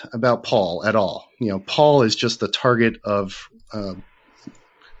isn't about Paul at all. Paul is just the target of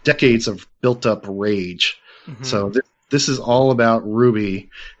decades of built up rage. Mm-hmm. So this is all about Ruby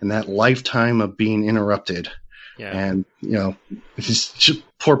and that lifetime of being interrupted. Yeah. And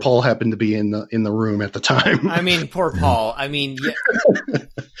poor Paul happened to be in the room at the time. I mean, poor Paul. I mean, yeah.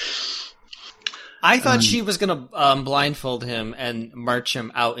 I thought she was going to blindfold him and march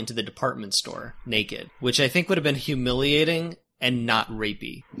him out into the department store naked, which I think would have been humiliating and not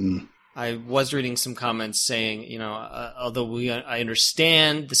rapey. Mm. I was reading some comments saying, although I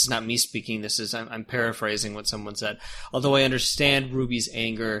understand, this is not me speaking, I'm paraphrasing what someone said. Although I understand Ruby's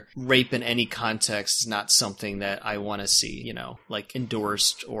anger, rape in any context is not something that I want to see, like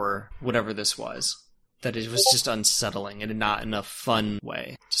endorsed or whatever this was. That it was just unsettling and not in a fun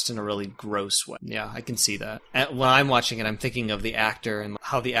way, just in a really gross way. Yeah, I can see that. And when I'm watching it, I'm thinking of the actor and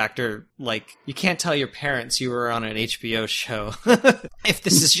how the actor, you can't tell your parents you were on an HBO show if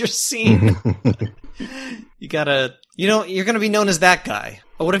this is your scene. You gotta, you're gonna be known as that guy.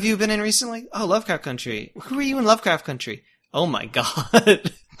 Oh, what have you been in recently? Oh, Lovecraft Country. Who are you in Lovecraft Country? Oh my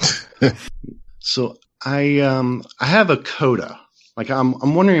God. So I have a coda.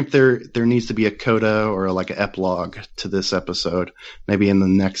 I'm wondering if there needs to be a coda or an epilogue to this episode, maybe in the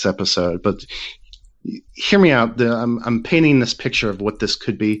next episode. But hear me out. I'm painting this picture of what this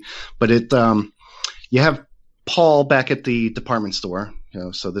could be. But you have Paul back at the department store.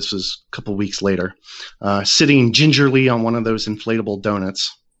 So this was a couple weeks later, sitting gingerly on one of those inflatable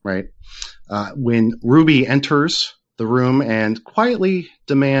donuts. Right when Ruby enters the room and quietly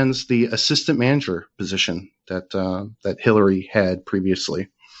demands the assistant manager position that Hillary had previously,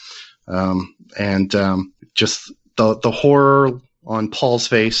 and just the horror on Paul's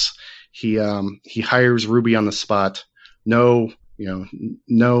face. He hires Ruby on the spot. No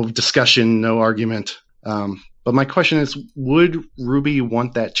discussion, no argument. But my question is, would Ruby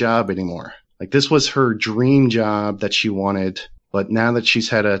want that job anymore? This was her dream job that she wanted, but now that she's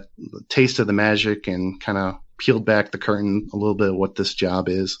had a taste of the magic and kind of peeled back the curtain a little bit of what this job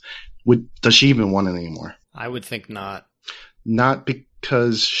is, does she even want it anymore? I would think not. Not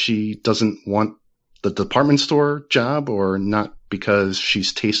because she doesn't want the department store job, or not because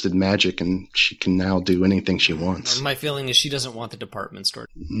she's tasted magic and she can now do anything she wants? My feeling is she doesn't want the department store.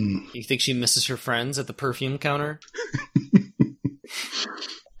 Mm. You think she misses her friends at the perfume counter?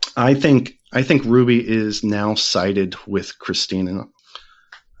 I think Ruby is now sided with Christina.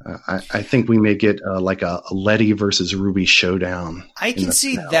 I think we may get a Letty versus Ruby showdown. I can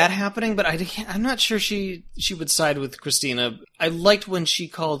see that happening, but I'm not sure she would side with Christina. I liked when she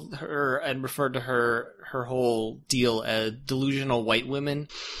called her and referred to her whole deal as delusional white women.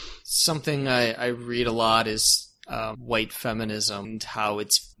 Something I read a lot is white feminism and how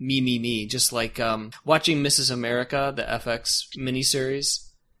it's me. Just like watching Mrs. America, the FX miniseries.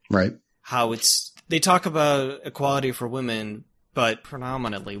 Right. How they talk about equality for women, but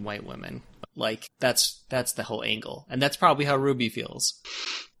predominantly white women. That's the whole angle. And that's probably how Ruby feels.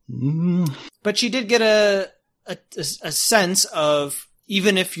 Mm. But she did get a sense of,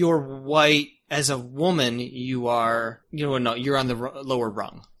 even if you're white as a woman, you're on the lower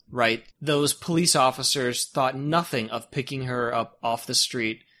rung, right? Those police officers thought nothing of picking her up off the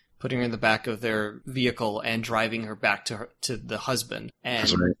street, putting her in the back of their vehicle and driving her back to the husband. And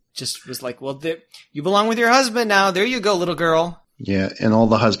right. Just was like, well, you belong with your husband now. There you go, little girl. Yeah, and all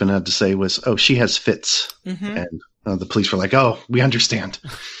the husband had to say was, oh, she has fits. Mm-hmm. And the police were like, oh, we understand.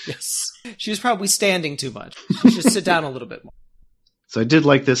 Yes. She was probably standing too much. She should sit down a little bit more. So I did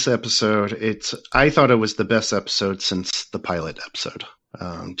like this episode. I thought it was the best episode since the pilot episode.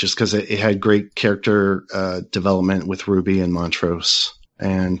 Just because it had great character development with Ruby and Montrose.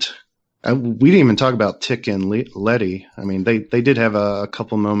 And we didn't even talk about Tick and Letty. I mean, they did have a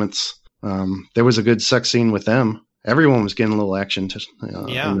couple moments. There was a good sex scene with them. Everyone was getting a little action in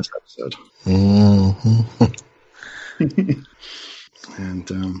this episode. Mm-hmm.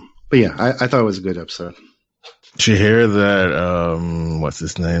 But yeah, I thought it was a good episode. Did you hear that, what's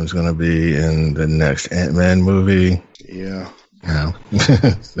his name's going to be in the next Ant-Man movie? Yeah. Yeah.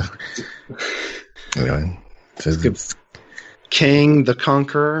 Anyway. Kang the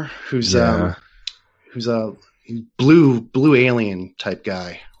Conqueror, who's a blue alien type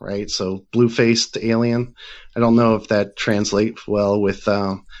guy, right? So blue-faced alien. I don't know if that translates well with,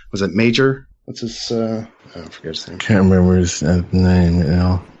 was it Major? What's his, I forget his name. Can't remember his name,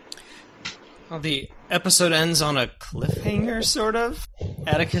 Well, the episode ends on a cliffhanger, sort of.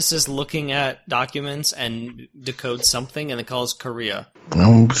 Atticus is looking at documents and decodes something, and it calls Korea.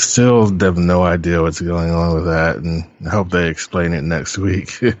 I still have no idea what's going on with that, and I hope they explain it next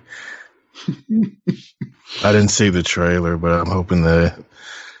week. I didn't see the trailer, but I'm hoping that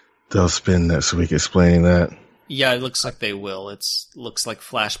they'll spend next week explaining that. Yeah, it looks like they will. It looks like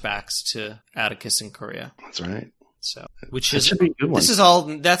flashbacks to Atticus in Korea. That's right. So, which That is should be a good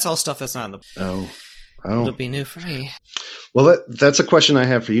one. that's all stuff that's not in the. Oh. It'll be new for me. Well, that's a question I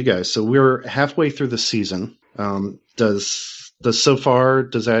have for you guys. So we're halfway through the season. Does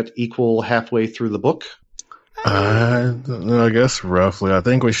that equal halfway through the book? I don't know, I guess roughly. I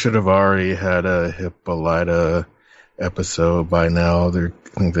think we should have already had a Hippolyta episode by now. I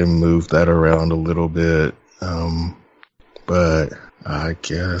think they moved that around a little bit. But I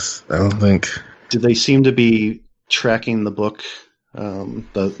guess I don't think. Do they seem to be tracking the book,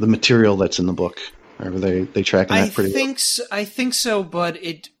 the material that's in the book? Or are they tracking that pretty well? I think so, but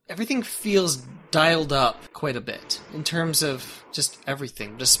everything feels dialed up quite a bit in terms of just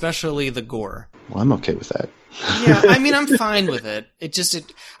everything, but especially the gore. Well, I'm okay with that. Yeah, I mean, I'm fine with it.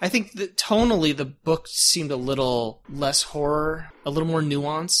 I think that tonally the book seemed a little less horror, a little more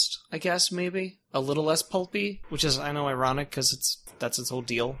nuanced, I guess, maybe. A little less pulpy, which is, I know, ironic because that's its whole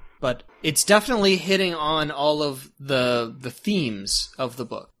deal. But it's definitely hitting on all of the themes of the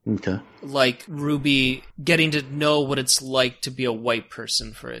book. Okay. Like Ruby getting to know what it's like to be a white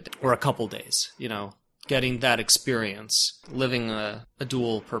person for a day, or a couple days, getting that experience, living a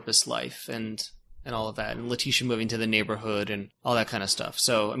dual purpose life and all of that, and Letitia moving to the neighborhood and all that kind of stuff.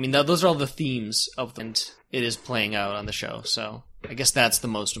 So, I mean, those are all the themes of them, and it is playing out on the show. So, I guess that's the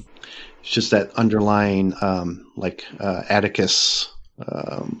most important. It's just that underlying, Atticus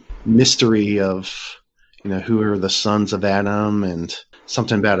mystery of, who are the sons of Adam, and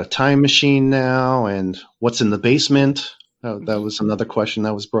something about a time machine now, and what's in the basement. That was another question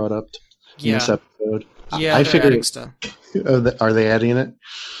that was brought up in this episode. Yeah, I figured adding stuff. Are they adding it?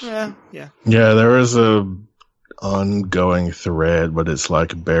 Yeah. Yeah, there is a ongoing thread, but it's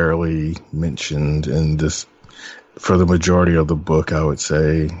like barely mentioned in this. For the majority of the book, I would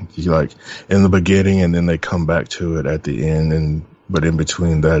say, like in the beginning, and then they come back to it at the end, but in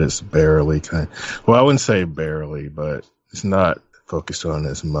between that, it's barely well, I wouldn't say barely, but it's not focused on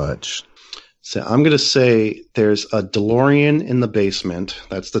as much. So I'm going to say there's a DeLorean in the basement.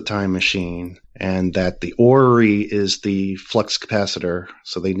 That's the time machine. And that the orrery is the flux capacitor.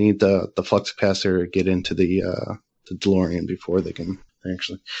 So they need the flux capacitor to get into the DeLorean before they can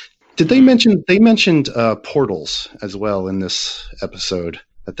actually. Did they mentioned portals as well in this episode,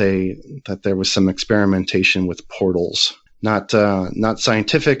 that there was some experimentation with portals. Not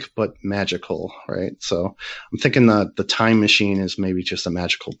scientific, but magical, right? So I'm thinking the time machine is maybe just a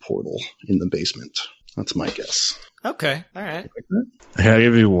magical portal in the basement. That's my guess. Okay, all right. Can I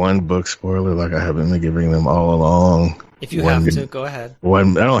give you one book spoiler like I haven't been giving them all along? If you have to, go ahead. I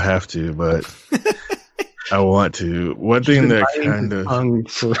don't have to, but I want to. One thing that kind of...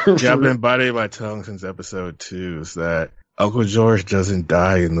 I've been biting my tongue since episode 2 is that Uncle George doesn't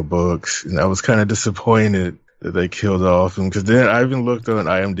die in the books. And I was kind of disappointed that they killed off him, because then I even looked on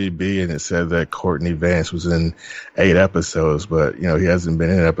IMDb and it said that Courtney Vance was in 8 episodes, but he hasn't been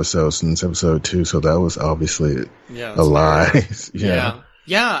in an episode since episode 2, so that was obviously a lie. Yeah,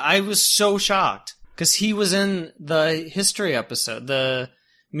 I was so shocked because he was in the history episode, the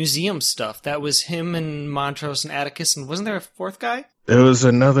museum stuff. That was him and Montrose and Atticus, and wasn't there a fourth guy? There was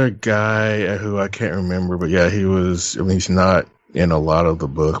another guy who I can't remember, but yeah, he was. I mean, he's not in a lot of the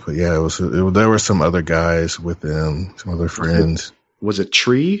book, but yeah, there were some other guys with them, some other friends. Was it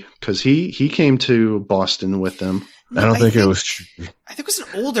Tree? Because he came to Boston with them. I don't think it was Tree. I think it was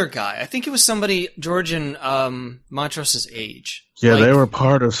an older guy. I think it was somebody George and Montrose's age. Yeah, they were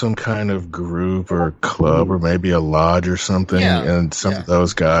part of some kind of group or club or maybe a lodge or something, and some of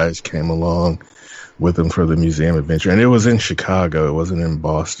those guys came along with them for the museum adventure. And it was in Chicago. It wasn't in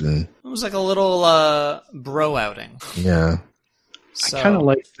Boston. It was like a little bro outing. Yeah. So. I kind of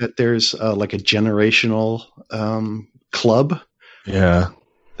like that there's like a generational club. Yeah.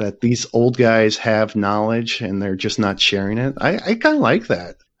 That these old guys have knowledge and they're just not sharing it. I kind of like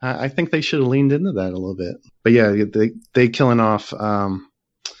that. I think they should have leaned into that a little bit. But yeah, they killing off,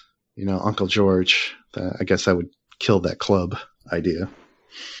 Uncle George. I guess I would kill that club idea.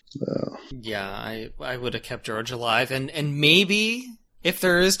 Yeah, I would have kept George alive. And maybe if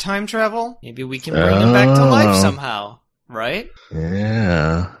there is time travel, maybe we can bring him back to life somehow. Right?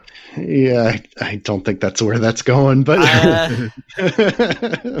 Yeah. Yeah, I don't think that's where that's going, but I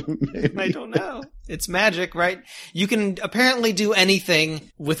don't know. It's magic, right? You can apparently do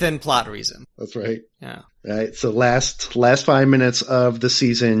anything within plot reason. That's right. Yeah. Right. So last 5 minutes of the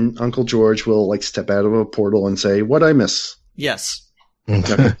season, Uncle George will like step out of a portal and say, "What'd I miss?" Yes.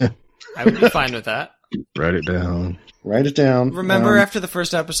 I would be fine with that. Write it down. Write it down. Remember after the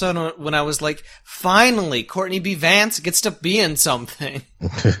first episode when I was like, finally, Courtney B. Vance gets to be in something.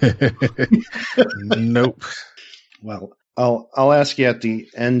 Nope. Well, I'll ask you at the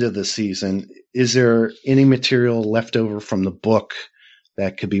end of the season, is there any material left over from the book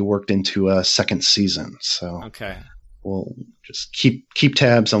that could be worked into a second season? So okay. We'll just keep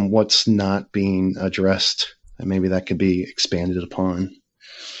tabs on what's not being addressed, and maybe that could be expanded upon.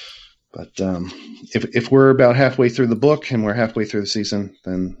 But if we're about halfway through the book and we're halfway through the season,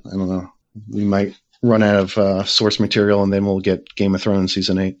 then I don't know. We might run out of source material, and then we'll get Game of Thrones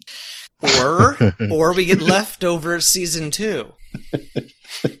season 8. Or we get leftover season 2.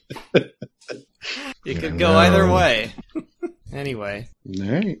 It could go either way. Anyway.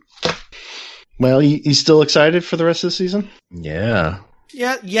 All right. Well, you still excited for the rest of the season? Yeah.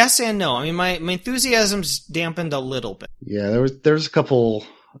 Yeah. Yes and no. I mean, my enthusiasm's dampened a little bit. Yeah, there was a couple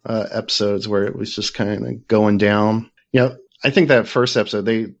episodes where it was just kind of going down. I think that first episode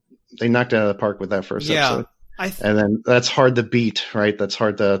they knocked it out of the park with that first episode. And then that's hard to beat, right? That's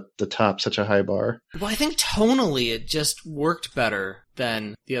hard to top such a high bar. Well, I think tonally it just worked better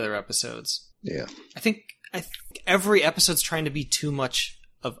than the other episodes. Yeah. I think every episode's trying to be too much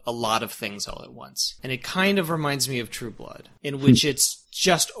of a lot of things all at once. And it kind of reminds me of True Blood, in which it's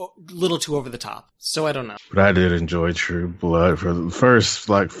just a little too over the top. So I don't know. But I did enjoy True Blood for the first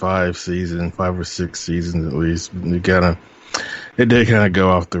 5 or 6 seasons at least. It did kind of go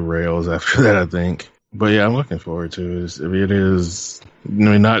off the rails after that, I think. But yeah, I'm looking forward to it. I mean, it is,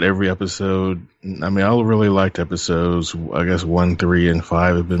 not every episode. I mean, I really liked episodes. I guess 1, 3, and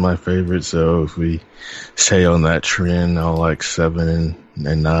 5 have been my favorite. So if we stay on that trend, I'll like 7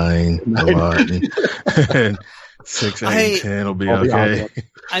 and 9 a lot. And 6, 8, and 10 will be okay.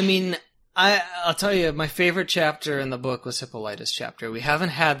 I mean, I'll tell you, my favorite chapter in the book was Hippolytus chapter. We haven't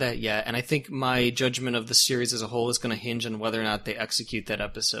had that yet, and I think my judgment of the series as a whole is going to hinge on whether or not they execute that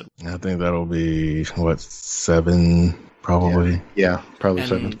episode. I think that'll be, 7, probably? Yeah, probably and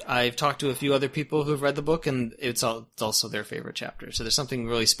 7. I've talked to a few other people who've read the book, and it's also their favorite chapter. So there's something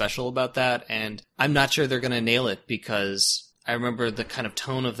really special about that, and I'm not sure they're going to nail it, because I remember the kind of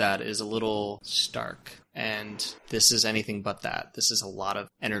tone of that is a little stark. And this is anything but that. This is a lot of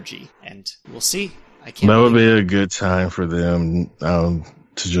energy, and we'll see. That would be a good time for them to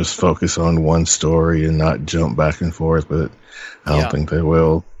just focus on one story and not jump back and forth, but I don't think they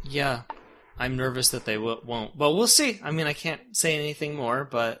will. Yeah, I'm nervous that they won't. But we'll see. I mean, I can't say anything more,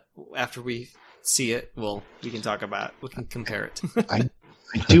 but after we see it, we can talk about it. We can compare it. I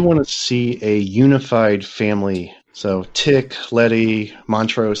do want to see a unified family. So Tick, Letty,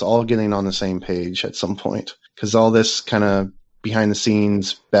 Montrose, all getting on the same page at some point. Because all this kind of behind the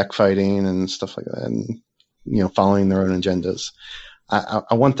scenes backfighting and stuff like that, and following their own agendas.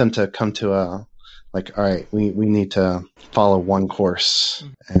 I want them to come to all right, we need to follow one course.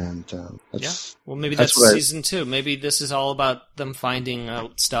 And well, maybe that's season 2. Maybe this is all about them finding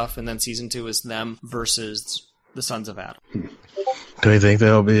out stuff, and then season 2 is them versus the Sons of Adam. Do you think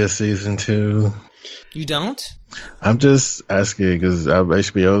there'll be a season 2? You don't? I'm just asking because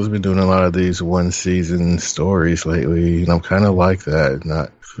HBO's been doing a lot of these one-season stories lately, and I'm kind of like that,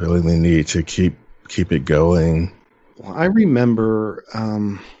 not feeling the need to keep it going. Well, I remember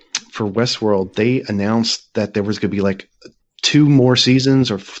for Westworld, they announced that there was going to be 2 more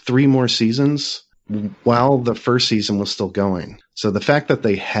seasons or 3 more seasons while the first season was still going. So the fact that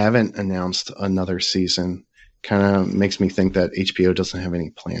they haven't announced another season kind of makes me think that HBO doesn't have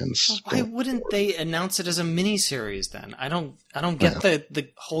any plans. Why wouldn't they announce it as a miniseries then? I don't get the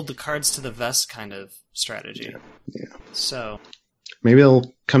hold the cards to the vest kind of strategy. Yeah. So maybe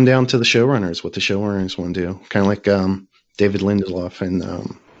it'll come down to the showrunners, what the showrunners want to do. Kind of like David Lindelof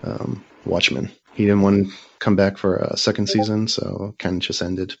in Watchmen. He didn't want to come back for a second season, so it kind of just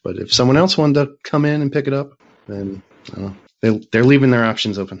ended. But if someone else wanted to come in and pick it up, then I don't know. They're leaving their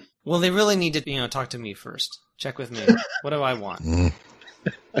options open. Well, they really need to, talk to me first. Check with me. What do I want?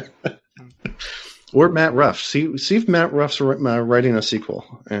 Or Matt Ruff. See if Matt Ruff's writing a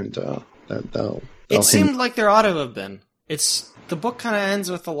sequel, and that'll. It seemed like there ought to have been. The book kind of ends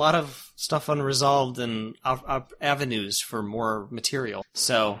with a lot of stuff unresolved and avenues for more material.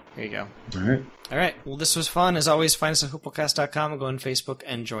 So here you go. All right. Well, this was fun. As always, find us at hooplecast.com and go on Facebook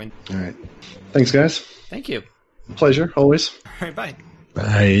and join. All right. Thanks, guys. Thank you. Pleasure, always. All right. Bye.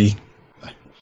 Bye.